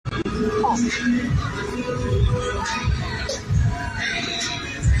Hi,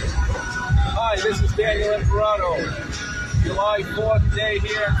 this is Daniel Imperato. July 4th day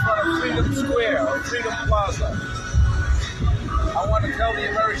here in front of Freedom Square, or Freedom Plaza. I want to tell the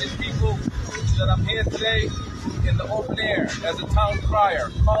American people that I'm here today in the open air as a town crier,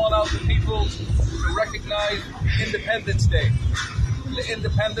 calling out to people to recognize Independence Day, the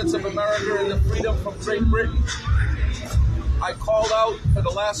independence of America and the freedom from Great Britain. I called out for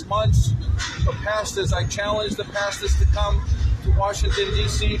the last months for pastors. I challenged the pastors to come to Washington,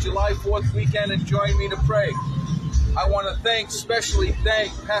 D.C. July 4th weekend and join me to pray. I want to especially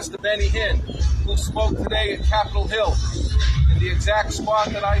thank Pastor Benny Hinn, who spoke today at Capitol Hill in the exact spot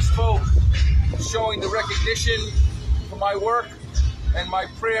that I spoke, showing the recognition for my work and my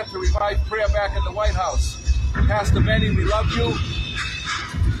prayer to revive prayer back in the White House. Pastor Benny, we love you,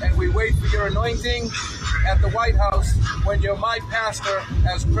 and we wait for your anointing at the White House when you're my pastor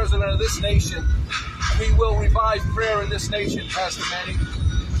as president of this nation. We will revive prayer in this nation, Pastor Benny.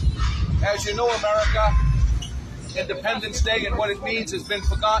 As you know, America, Independence Day and what it means has been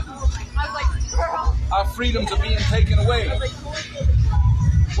forgotten. Our freedoms are being taken away.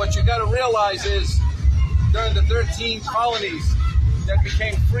 What you got to realize is, during the 13 colonies that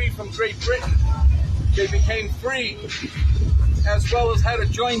became free from Great Britain, they became free as well as had to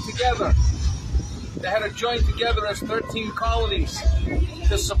join together. They had to join together as 13 colonies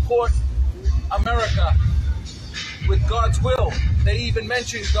to support America with God's will. They even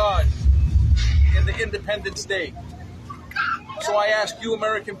mentioned God in the Independence Day. So I ask you,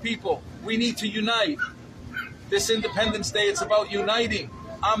 American people, we need to unite. This Independence Day, it's about uniting.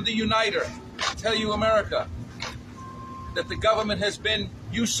 I'm the uniter. I tell you, America, that the government has been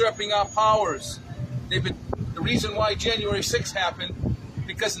usurping our powers. The reason why January 6th happened,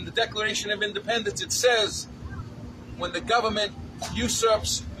 because in the Declaration of Independence it says, when the government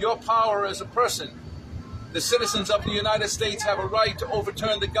usurps your power as a person, the citizens of the United States have a right to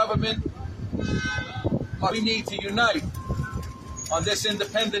overturn the government. We need to unite on this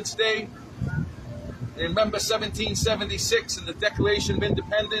Independence Day. Remember 1776 and the Declaration of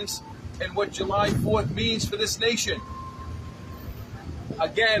Independence and what July 4th means for this nation.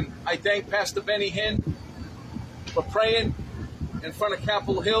 Again, I thank Pastor Benny Hinn for praying in front of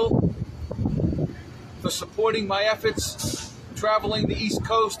Capitol Hill, for supporting my efforts, traveling the East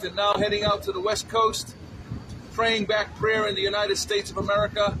Coast and now heading out to the West Coast, praying back prayer in the United States of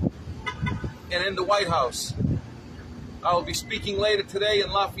America and in the White House. I will be speaking later today in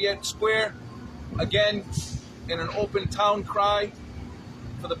Lafayette Square, again in an open town cry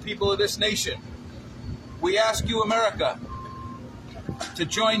for the people of this nation. We ask you, America, to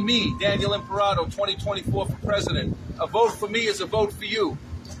join me, Daniel Imperato, 2024 for president. A vote for me is a vote for you.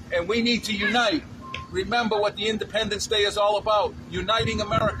 And we need to unite. Remember what the Independence Day is all about, uniting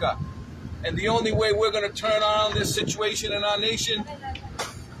America. And the only way we're going to turn on this situation in our nation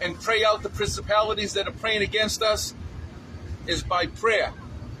and pray out the principalities that are praying against us is by prayer.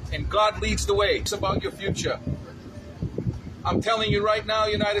 And God leads the way. It's about your future. I'm telling you right now,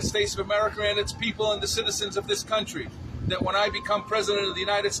 United States of America and its people and the citizens of this country, that when I become president of the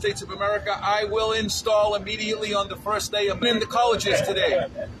United States of America, I will install immediately on the first day. I'm in the colleges today.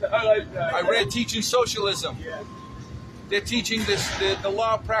 I read teaching socialism. They're teaching the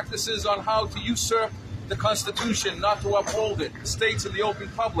law practices on how to usurp the Constitution, not to uphold it, the states and the open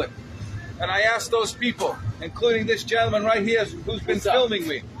public. And I ask those people, including this gentleman right here who's been filming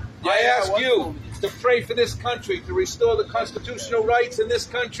me, I ask you to pray for this country, to restore the constitutional rights in this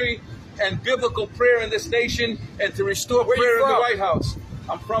country and biblical prayer in this nation, and to restore prayer in the White House.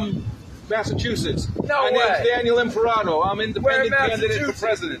 I'm from Massachusetts. My name's Daniel Imperato. I'm independent candidate for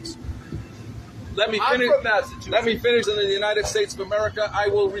president. Let me finish in the United States of America. I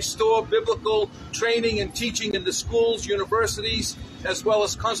will restore biblical training and teaching in the schools, universities, as well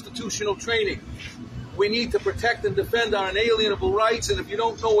as constitutional training. We need to protect and defend our inalienable rights, and if you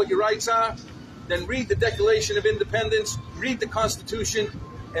don't know what your rights are, then read the Declaration of Independence, read the Constitution,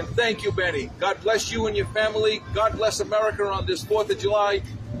 and thank you, Benny. God bless you and your family. God bless America on this 4th of July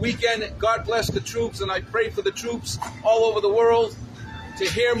weekend. God bless the troops, and I pray for the troops all over the world to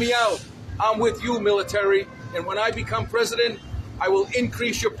hear me out. I'm with you, military, and when I become president, I will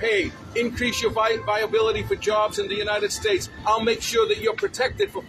increase your pay, increase your viability for jobs in the United States. I'll make sure that you're protected for